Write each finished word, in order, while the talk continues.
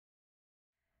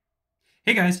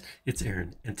Hey guys, it's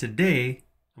Aaron, and today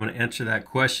I'm going to answer that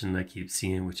question I keep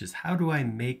seeing, which is how do I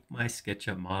make my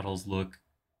SketchUp models look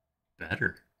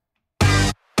better?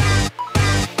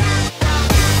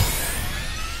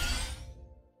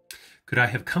 Could I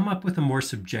have come up with a more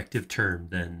subjective term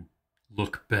than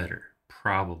look better?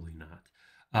 Probably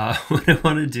not. What I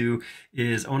want to do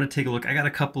is I want to take a look. I got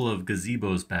a couple of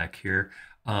gazebos back here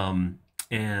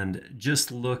and just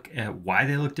look at why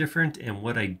they look different and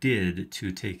what I did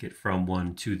to take it from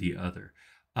one to the other.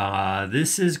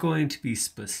 This is going to be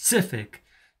specific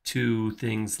to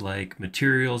things like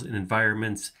materials and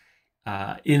environments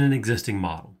in an existing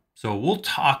model. So we'll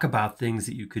talk about things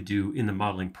that you could do in the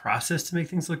modeling process to make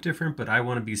things look different, but I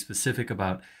want to be specific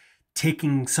about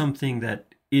taking something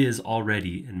that is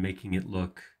already and making it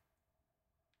look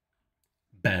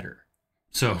better.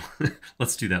 So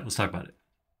let's do that. Let's talk about it.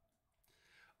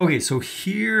 Okay, so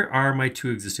here are my two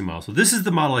existing models. So this is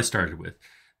the model I started with.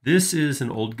 This is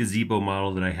an old gazebo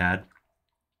model that I had.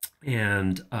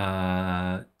 And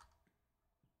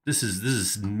this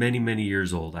is many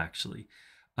years old, actually.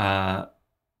 I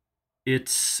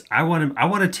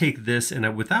want to take this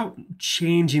and without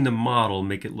changing the model,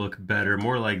 make it look better,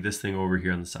 more like this thing over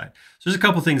here on the side. So there's a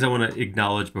couple things I want to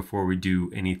acknowledge before we do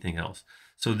anything else.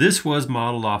 So this was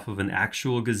modeled off of an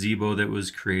actual gazebo that was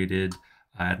created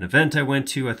at an event I went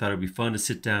to. I thought it'd be fun to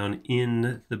sit down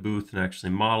in the booth and actually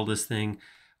model this thing.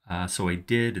 So I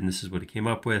did, and this is what it came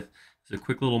up with. It's a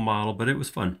quick little model, but it was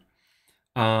fun.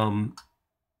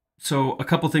 So a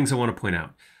couple things I want to point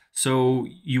out. So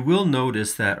you will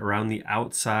notice that around the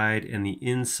outside and the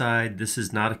inside, this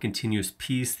is not a continuous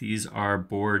piece. These are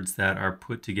boards that are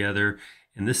put together.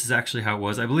 And this is actually how it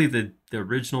was. I believe that the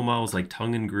original model was like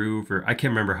tongue and groove, or I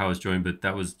can't remember how it was joined, but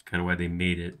that was kind of why they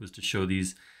made it, was to show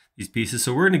these pieces.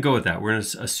 So we're going to go with that. We're going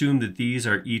to assume that these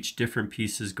are each different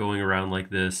pieces going around like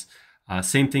this.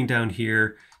 Same thing down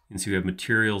here. You can see we have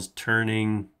materials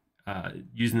turning,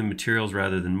 using the materials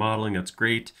rather than modeling. That's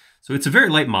great. So it's a very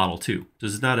light model too.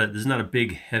 This is not a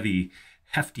big, heavy,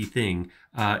 hefty thing.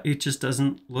 It just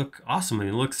doesn't look awesome. I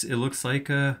mean, it looks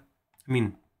like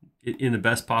in the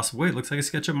best possible way, it looks like a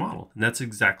SketchUp model, and that's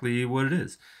exactly what it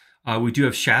is. We do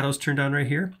have shadows turned on right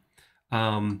here,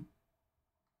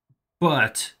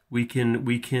 but we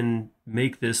can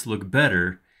make this look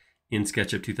better in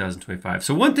SketchUp 2025.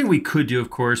 So one thing we could do, of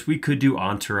course, we could do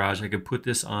entourage. I could put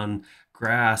this on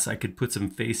grass. I could put some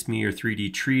face me or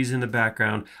 3D trees in the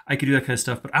background. I could do that kind of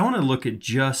stuff, but I want to look at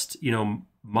just,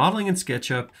 modeling in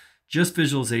SketchUp, just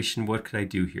visualization. What could I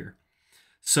do here?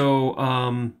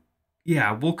 So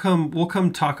yeah, we'll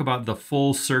come talk about the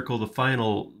full circle, the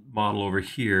final model over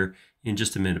here in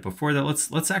just a minute. Before that,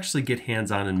 let's actually get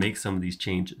hands-on and make some of these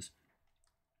changes.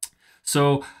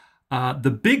 So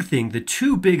the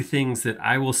two big things that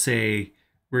I will say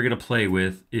we're going to play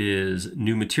with is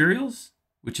new materials,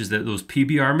 which is those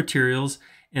PBR materials,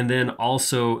 and then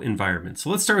also environments. So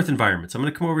let's start with environments. I'm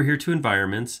going to come over here to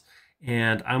environments,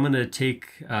 and I'm going to take,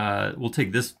 we'll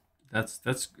take this,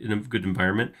 that's in a good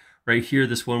environment. Right here,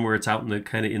 this one where it's out in the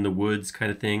kind of in the woods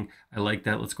kind of thing. I like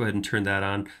that. Let's go ahead and turn that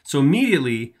on. So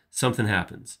immediately something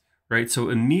happens. Right, so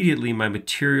immediately my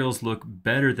materials look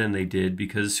better than they did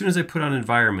because as soon as I put on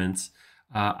environments,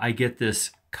 I get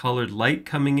this colored light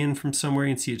coming in from somewhere.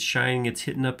 You can see it's shining, it's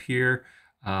hitting up here.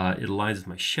 It aligns with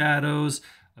my shadows.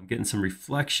 I'm getting some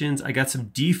reflections. I got some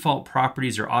default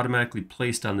properties are automatically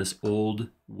placed on this old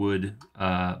wood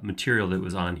material that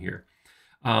was on here.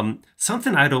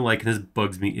 Something I don't like, and this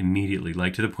bugs me immediately,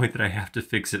 like to the point that I have to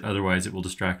fix it, otherwise it will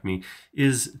distract me,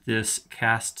 is this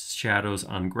cast shadows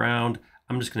on ground.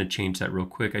 I'm just going to change that real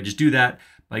quick. I just do that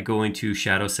by going to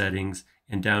shadow settings,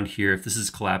 and down here, if this is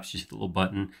collapsed, just hit the little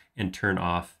button and turn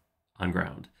off on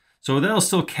ground. So that'll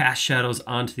still cast shadows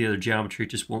onto the other geometry.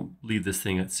 It just won't leave this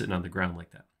thing sitting on the ground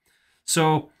like that.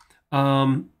 So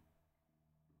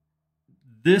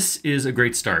this is a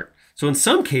great start. So in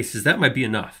some cases, that might be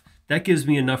enough. That gives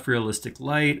me enough realistic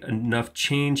light, enough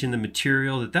change in the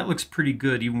material that looks pretty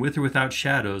good. Even with or without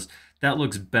shadows, that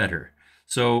looks better.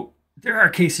 So there are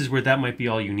cases where that might be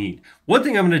all you need. One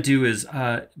thing I'm going to do is,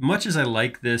 much as I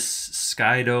like this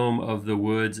sky dome of the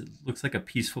woods, it looks like a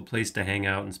peaceful place to hang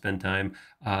out and spend time,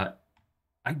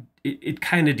 it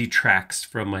kind of detracts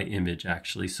from my image,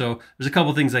 actually. So there's a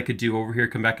couple things I could do over here.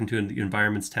 Come back into the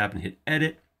Environments tab and hit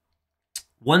Edit.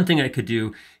 One thing I could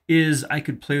do is I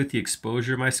could play with the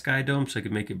exposure of my sky dome, so I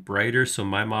could make it brighter so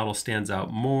my model stands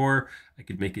out more. I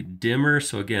could make it dimmer.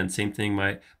 So again, same thing,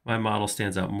 my model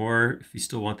stands out more if you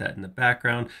still want that in the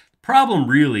background. The problem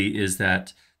really is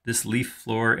that this leaf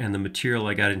floor and the material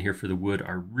I got in here for the wood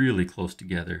are really close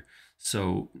together.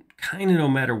 So kind of no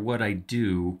matter what I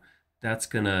do, that's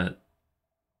gonna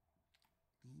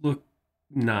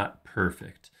not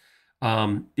perfect.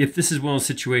 If this is one of those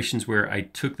situations where I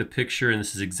took the picture and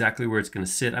this is exactly where it's going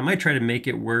to sit, I might try to make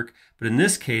it work. But in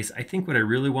this case, I think what I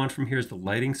really want from here is the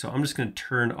lighting. So I'm just going to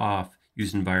turn off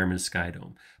Use Environment as Sky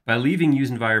Dome. By leaving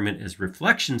Use Environment as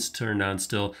Reflections turned on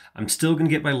still, I'm still going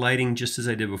to get my lighting just as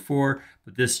I did before,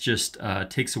 but this just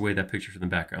takes away that picture from the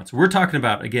background. So we're talking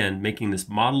about, again, making this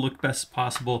model look best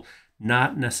possible,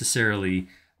 not necessarily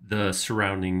the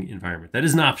surrounding environment. That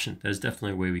is an option. That is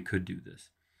definitely a way we could do this.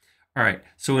 All right,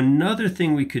 so another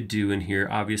thing we could do in here,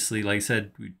 obviously, like I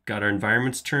said, we've got our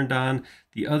environments turned on.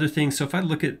 The other thing, so if I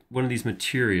look at one of these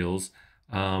materials,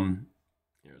 here,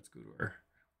 let's go to our,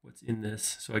 what's in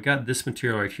this. So I got this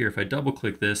material right here. If I double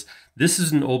click this, this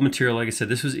is an old material. Like I said,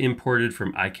 this was imported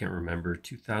from, I can't remember,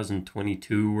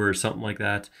 2022 or something like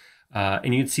that.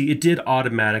 And you can see it did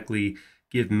automatically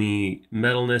give me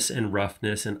metalness and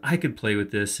roughness, and I could play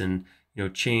with this and, you know,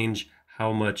 change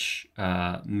how much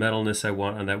metalness I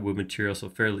want on that wood material. So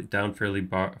fairly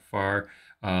far.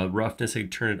 Roughness, I can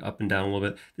turn it up and down a little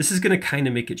bit. This is going to kind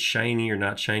of make it shiny or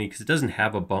not shiny because it doesn't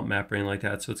have a bump map or anything like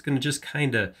that. So it's going to just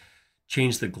kind of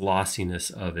change the glossiness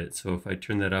of it. So if I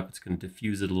turn that up, it's going to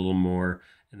diffuse it a little more,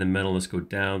 and the metalness go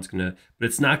down. It's going to, but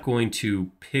it's not going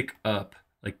to pick up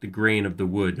like the grain of the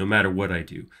wood no matter what I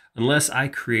do. Unless I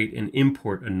create and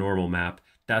import a normal map,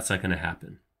 that's not going to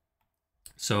happen.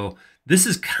 So this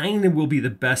is kind of will be the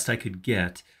best I could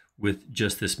get with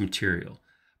just this material.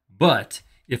 But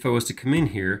if I was to come in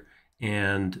here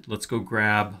and let's go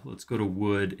to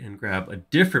wood and grab a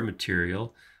different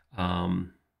material.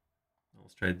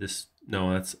 Let's try this.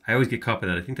 No, I always get caught by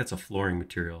that. I think that's a flooring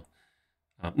material.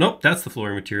 Nope, that's the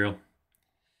flooring material.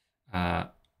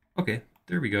 Okay,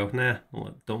 there we go. Nah,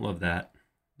 don't love that.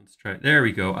 Let's try it. There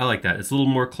we go. I like that. It's a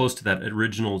little more close to that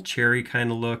original cherry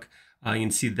kind of look. You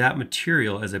can see that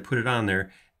material, as I put it on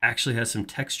there, actually has some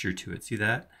texture to it. See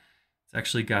that? It's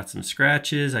actually got some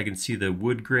scratches. I can see the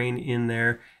wood grain in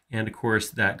there. And of course,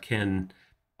 that can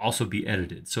also be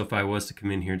edited. So if I was to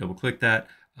come in here and double click that,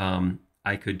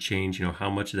 I could change, you know, how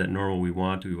much of that normal we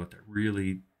want. Do we want that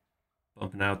really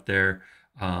bumping out there?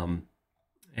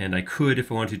 And I could,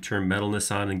 if I wanted to turn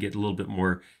metalness on and get a little bit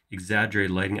more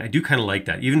exaggerated lighting. I do kind of like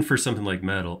that, even for something like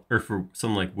metal, or for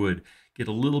something like wood. Get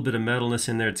a little bit of metalness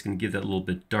in there. It's going to give that a little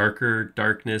bit darker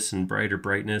darkness and brighter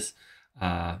brightness.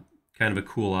 Kind of a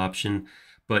cool option.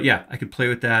 But yeah, I could play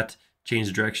with that, change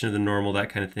the direction of the normal, that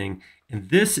kind of thing. And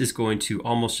this is going to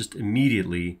almost just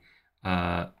immediately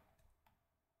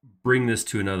bring this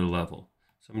to another level.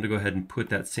 So I'm going to go ahead and put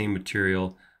that same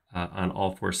material on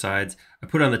all four sides. I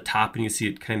put it on the top and you see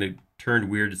it kind of turned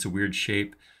weird. It's a weird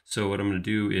shape. So what I'm going to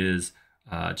do is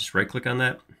just right click on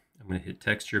that. I'm going to hit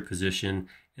texture, position,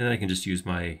 and then I can just use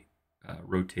my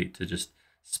rotate to just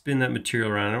spin that material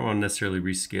around. I don't want to necessarily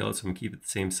rescale it, so I'm going to keep it the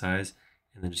same size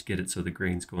and then just get it so the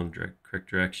grains go in the correct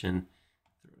direction.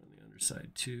 Throw it on the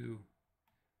underside too.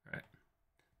 All right,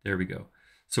 there we go.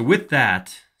 So with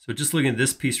that, so just looking at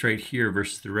this piece right here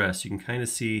versus the rest, you can kind of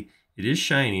see it is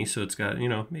shiny. So it's got, you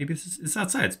know, maybe it's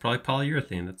outside. It's probably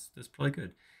polyurethane. That's probably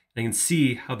good. And I can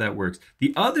see how that works.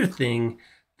 The other thing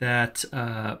that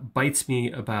bites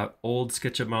me about old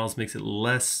SketchUp models, makes it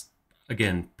less,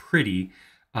 again, pretty,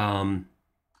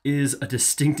 is a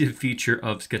distinctive feature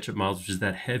of SketchUp models, which is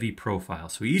that heavy profile.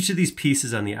 So each of these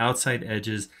pieces on the outside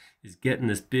edges is getting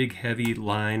this big heavy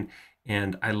line,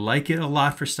 and I like it a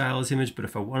lot for style as image, but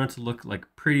if I want it to look like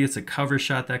pretty, it's a cover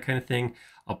shot, that kind of thing,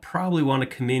 I'll probably want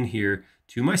to come in here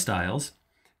to my styles,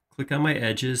 click on my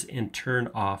edges, and turn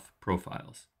off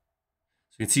profiles.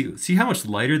 So you can see how much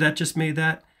lighter that just made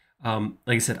that.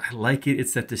 Like I said, I like it.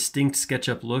 It's that distinct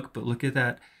SketchUp look, but look at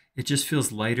that. It just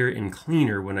feels lighter and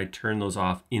cleaner when I turn those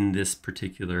off in this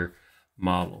particular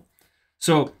model.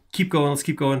 So keep going, let's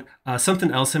keep going.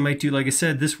 Something else I might do, like I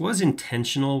said, this was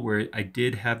intentional where I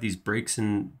did have these breaks,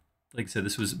 and like I said,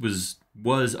 this was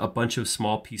a bunch of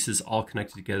small pieces all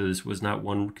connected together. This was not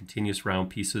one continuous round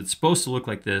piece. So it's supposed to look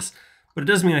like this, but it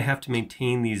doesn't mean I have to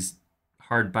maintain these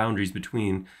hard boundaries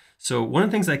between. So one of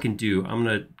the things I can do, I'm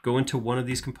going to go into one of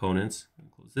these components,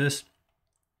 close this.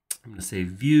 I'm going to say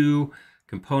View,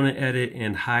 Component Edit,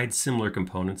 and hide similar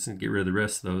components and get rid of the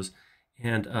rest of those.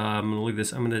 And I'm going to look at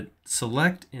this. I'm going to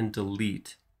select and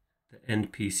delete the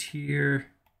end piece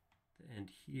here, the end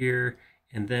here,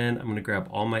 and then I'm going to grab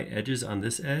all my edges on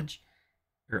this edge,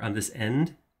 or on this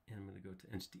end, and I'm going to go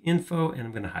to Entity Info, and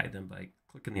I'm going to hide them by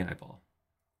clicking the eyeball.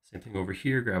 Same thing over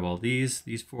here. Grab all these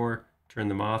four, turn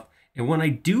them off. And when I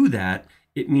do that,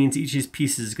 it means each of these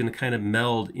pieces is going to kind of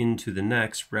meld into the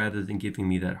next rather than giving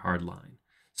me that hard line.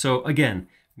 So again,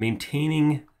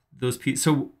 maintaining those pieces.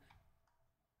 So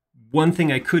one thing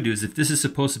I could do is if this is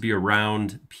supposed to be a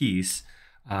round piece,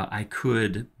 I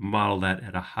could model that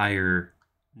at a higher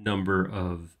number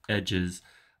of edges.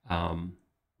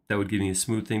 That would give me a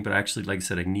smooth thing, but actually, like I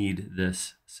said, I need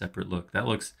this separate look. That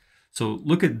looks, so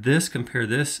look at this, compare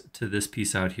this to this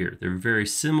piece out here. They're very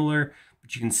similar,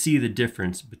 but you can see the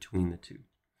difference between the two.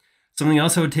 Something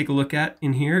else I would take a look at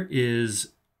in here is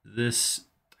this,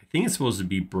 I think it's supposed to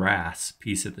be brass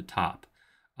piece at the top.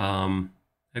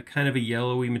 A kind of a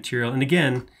yellowy material. And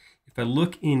again, if I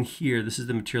look in here, this is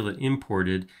the material that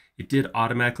imported. It did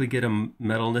automatically get a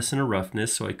metalness and a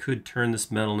roughness, so I could turn this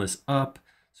metalness up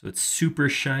so it's super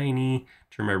shiny,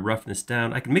 turn my roughness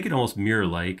down. I can make it almost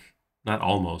mirror-like, not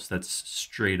almost, that's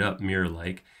straight up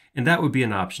mirror-like. And that would be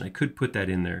an option. I could put that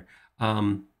in there.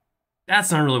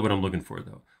 That's not really what I'm looking for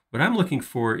though. What I'm looking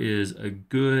for is a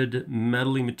good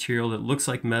metally material that looks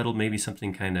like metal, maybe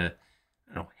something kind of,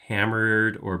 I don't know,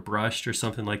 hammered or brushed or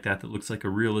something like that, that looks like a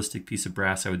realistic piece of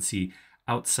brass I would see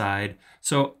outside.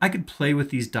 So I could play with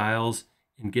these dials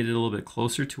and get it a little bit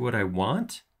closer to what I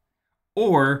want.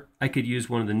 Or I could use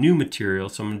one of the new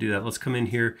materials. So I'm going to do that. Let's come in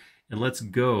here and let's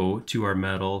go to our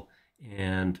metal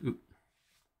and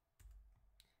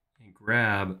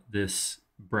grab this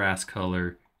brass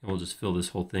color, and we'll just fill this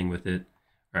whole thing with it.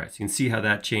 All right, so you can see how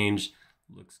that changed.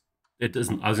 It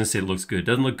doesn't, I was going to say it looks good. It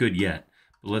doesn't look good yet,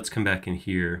 but let's come back in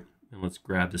here and let's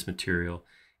grab this material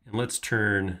and let's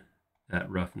turn that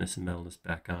roughness and metalness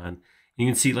back on. And you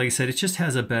can see, like I said, it just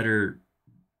has a better,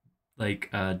 like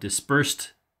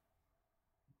dispersed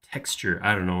texture.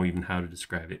 I don't know even how to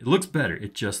describe it. It looks better.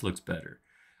 It just looks better.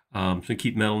 So we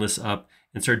keep metalness up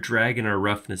and start dragging our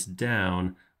roughness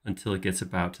down until it gets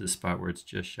about to the spot where it's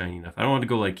just shiny enough. I don't want to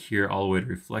go like here all the way to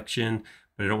reflection,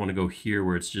 but I don't want to go here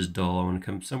where it's just dull. I want to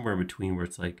come somewhere in between where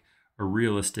it's like a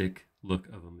realistic look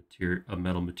of a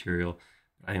metal material.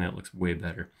 I think that looks way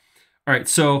better. All right,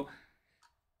 so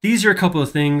these are a couple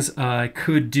of things I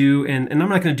could do, and I'm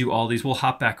not going to do all these. We'll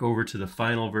hop back over to the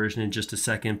final version in just a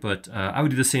second, but I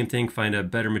would do the same thing, find a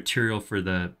better material for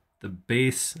the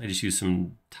base. I just used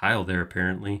some tile there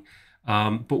apparently.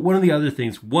 But one of the other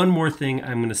things, one more thing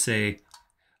I'm going to say,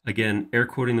 again, air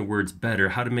quoting the words better,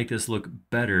 how to make this look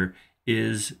better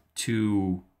is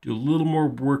to do a little more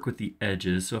work with the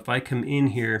edges. So if I come in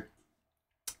here,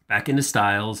 back into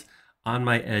styles, on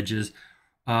my edges,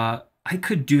 I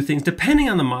could do things, depending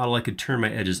on the model, I could turn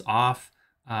my edges off.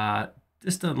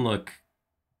 This doesn't look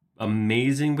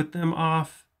amazing with them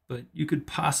off, but you could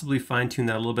possibly fine tune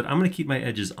that a little bit. I'm gonna keep my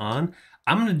edges on.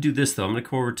 I'm gonna do this though. I'm gonna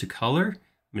come over to color.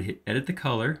 I'm gonna hit edit the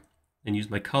color and use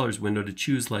my colors window to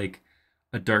choose like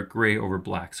a dark gray over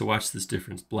black. So watch this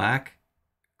difference, black,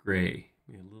 gray.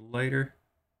 Maybe a little lighter.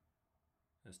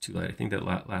 That's too light. I think that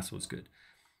last one was good.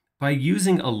 By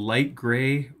using a light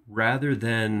gray rather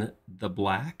than the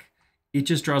black, it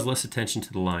just draws less attention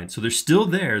to the line. So they're still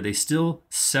there. They still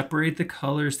separate the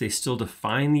colors. They still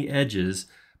define the edges,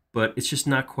 but it's just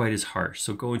not quite as harsh.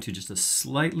 So going to just a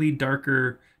slightly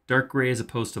darker, dark gray as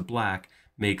opposed to black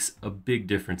makes a big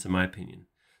difference in my opinion.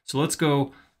 So let's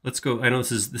go. I know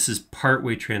this is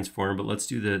partway transformed, but let's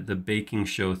do the baking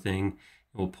show thing.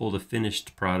 And we'll pull the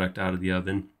finished product out of the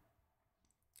oven.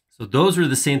 So those are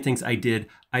the same things I did.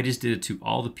 I just did it to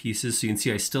all the pieces. So you can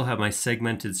see I still have my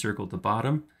segmented circle at the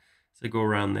bottom. So I go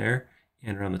around there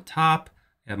and around the top.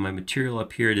 I have my material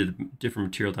up here. I did a different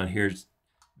material down here. It's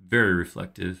very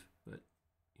reflective, but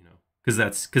you know,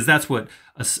 because that's what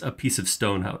a piece of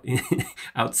stone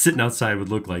out sitting outside would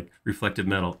look like, reflective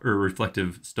metal or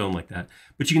reflective stone like that.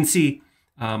 But you can see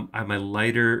I have my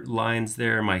lighter lines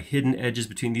there. My hidden edges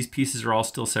between these pieces are all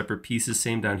still separate pieces.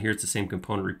 Same down here. It's the same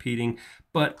component repeating,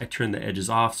 but I turn the edges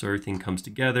off so everything comes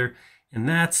together. And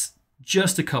that's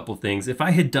just a couple things. If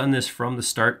I had done this from the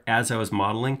start as I was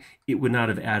modeling, it would not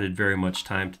have added very much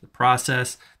time to the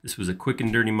process. This was a quick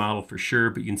and dirty model for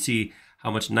sure, but you can see how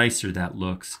much nicer that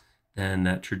looks than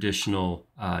that traditional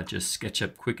just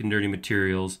SketchUp quick and dirty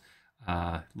materials.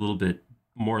 A little bit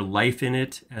more life in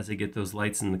it as I get those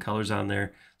lights and the colors on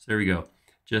there. So there we go.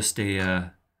 Just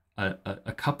a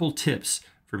couple tips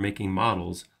for making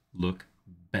models look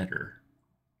better.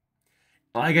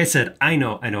 Like I said, I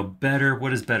know better.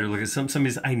 What is better? Look at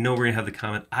somebody's, I know we're gonna have the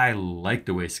comment, I like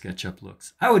the way SketchUp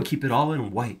looks. I would keep it all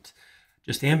in white,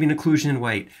 just ambient occlusion in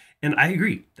white. And I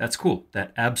agree, that's cool.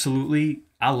 That absolutely,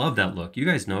 I love that look. You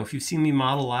guys know, if you've seen me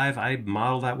model live, I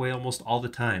model that way almost all the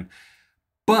time.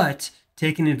 But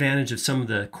taking advantage of some of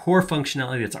the core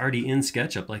functionality that's already in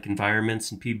SketchUp, like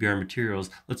environments and PBR materials,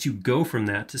 lets you go from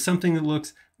that to something that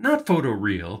looks not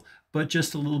photoreal, but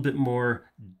just a little bit more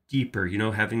deeper, you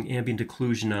know, having ambient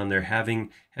occlusion on there, having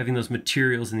those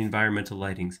materials and the environmental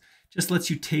lightings. Just lets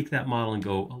you take that model and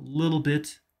go a little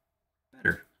bit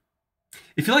better.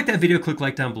 If you like that video, click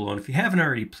like down below. And if you haven't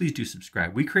already, please do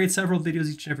subscribe. We create several videos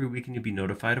each and every week, and you'll be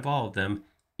notified of all of them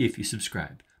if you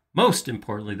subscribe. Most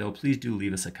importantly, though, please do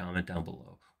leave us a comment down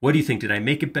below. What do you think? Did I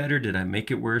make it better? Did I make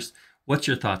it worse? What's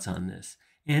your thoughts on this?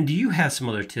 And do you have some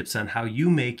other tips on how you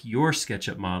make your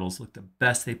SketchUp models look the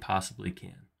best they possibly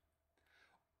can?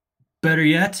 Better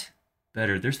yet,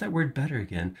 better. There's that word better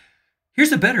again.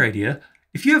 Here's a better idea.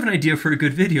 If you have an idea for a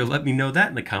good video, let me know that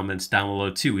in the comments down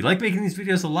below too. We like making these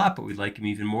videos a lot, but we like them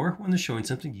even more when they're showing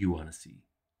something you want to see.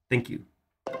 Thank you.